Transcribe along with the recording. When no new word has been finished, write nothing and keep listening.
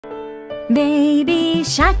Baby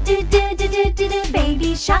shark do do do do do do,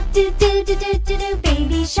 baby shark do do do do do do,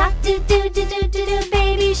 baby shark do do do do do do,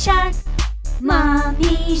 baby shark.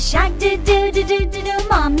 Mommy shark do do do do do do,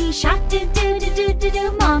 mommy shark do do do do do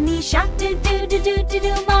do, mommy shark do do do do do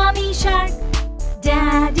do, mommy shark.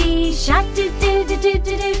 Daddy shark do do do do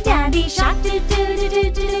do do, daddy shark do do do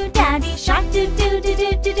do do do, daddy shark do do do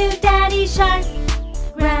do do do, daddy shark.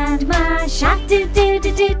 Grandma shark do do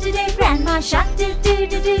do do do do, grandma shark do do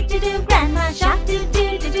do do do do, grandma shark do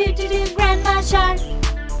do do do do do, grandma shark.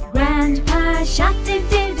 Grandpa shark do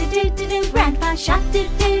do do do do do, grandpa shark do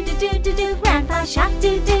do do do do do, grandpa shark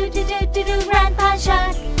do do do do do do, grandpa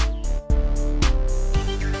shark.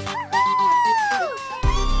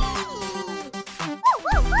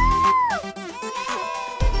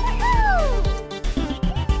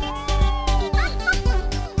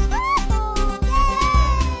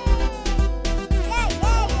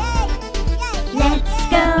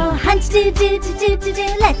 Do do do do do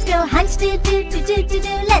do, let's go hunt. Do do do do do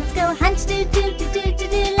do, let's go hunt. Do do do do do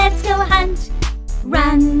do, let's go hunt.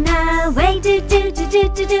 Run away, do do do do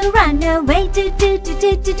do do, run away, do do do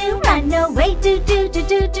do do do, run away, do do do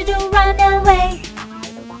do do do, run away.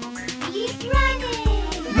 Keep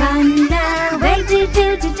running. Run away, do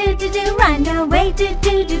do do do do do, run away, do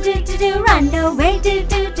do do do do do, run away, do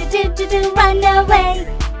do do do do do, run away.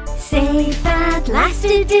 Safe at last,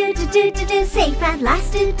 do do do do do do, safe at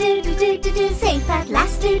last, do do do do do do, safe at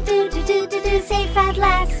last, do do do do do do, safe at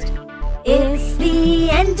last. It's the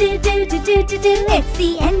end, do do do do do do, it's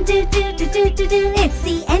the end, do do do do do do, it's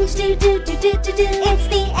the end, do do do do do do, it's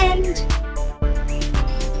the end.